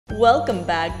Welcome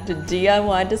back to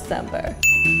DIY December.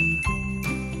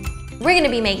 We're gonna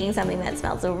be making something that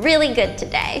smells really good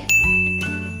today.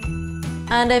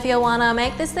 And if you wanna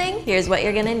make this thing, here's what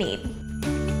you're gonna need.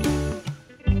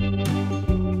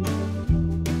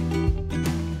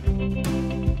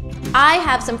 I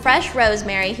have some fresh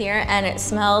rosemary here and it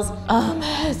smells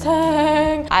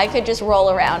amazing. I could just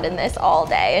roll around in this all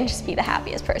day and just be the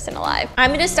happiest person alive.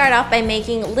 I'm gonna start off by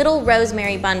making little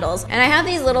rosemary bundles. And I have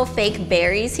these little fake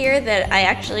berries here that I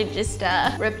actually just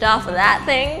ripped off of that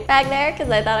thing back there because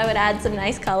I thought I would add some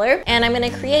nice color. And I'm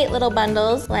gonna create little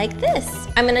bundles like this.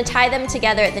 I'm gonna tie them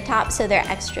together at the top so they're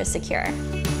extra secure.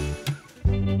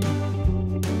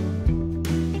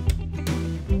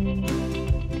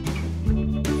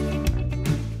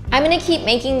 I'm gonna keep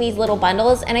making these little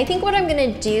bundles, and I think what I'm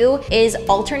gonna do is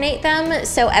alternate them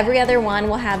so every other one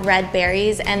will have red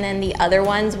berries and then the other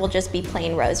ones will just be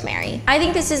plain rosemary. I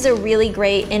think this is a really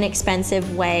great,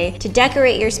 inexpensive way to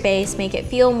decorate your space, make it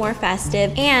feel more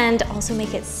festive, and also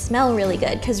make it smell really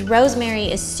good because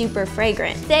rosemary is super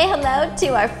fragrant. Say hello to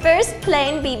our first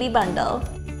plain BB bundle.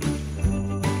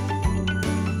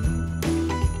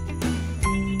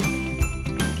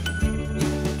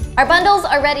 Our bundles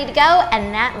are ready to go,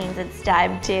 and that means it's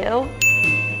time to...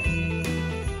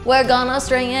 We're gonna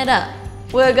string it up.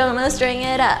 We're gonna string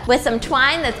it up with some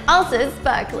twine that's also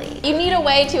sparkly. You need a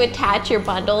way to attach your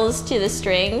bundles to the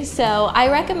string, so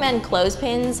I recommend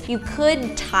clothespins. You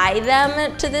could tie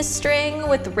them to the string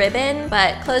with ribbon,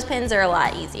 but clothespins are a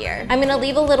lot easier. I'm gonna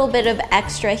leave a little bit of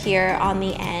extra here on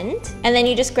the end, and then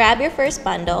you just grab your first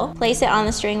bundle, place it on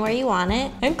the string where you want it,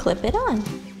 and clip it on.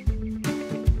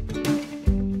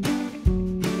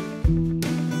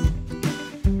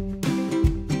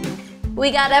 We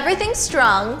got everything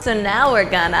strung, so now we're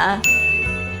gonna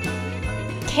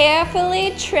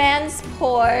carefully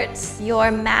transport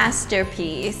your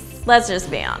masterpiece. Let's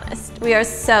just be honest, we are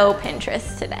so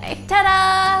Pinterest today.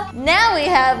 Ta-da! Now we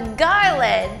have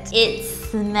garland. It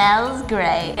smells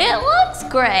great. It looks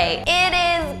great. It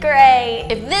is great.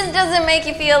 If this doesn't make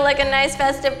you feel like a nice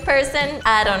festive person,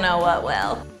 I don't know what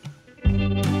will.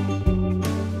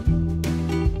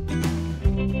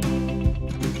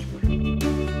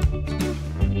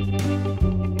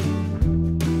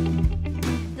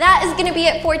 That is gonna be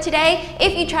it for today.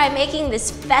 If you try making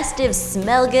this festive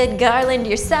smell good garland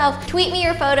yourself, tweet me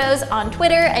your photos on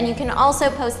Twitter, and you can also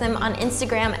post them on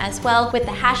Instagram as well with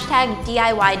the hashtag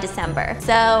DIYDecember.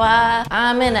 So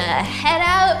I'm gonna head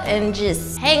out and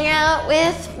just hang out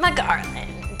with my garland.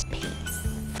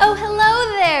 Oh,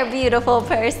 hello there, beautiful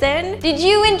person. Did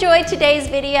you enjoy today's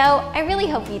video? I really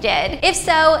hope you did. If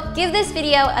so, give this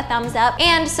video a thumbs up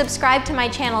and subscribe to my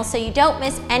channel so you don't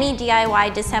miss any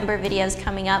DIY December videos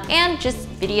coming up and just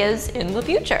videos in the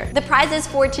future. The prizes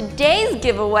for today's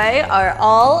giveaway are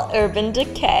all Urban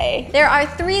Decay. There are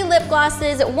 3 lip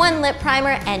glosses, 1 lip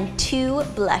primer, and 2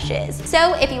 blushes.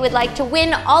 So if you would like to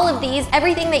win all of these,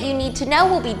 everything that you need to know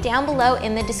will be down below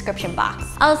in the description box.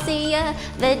 I'll see you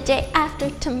the day after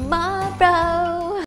tomorrow.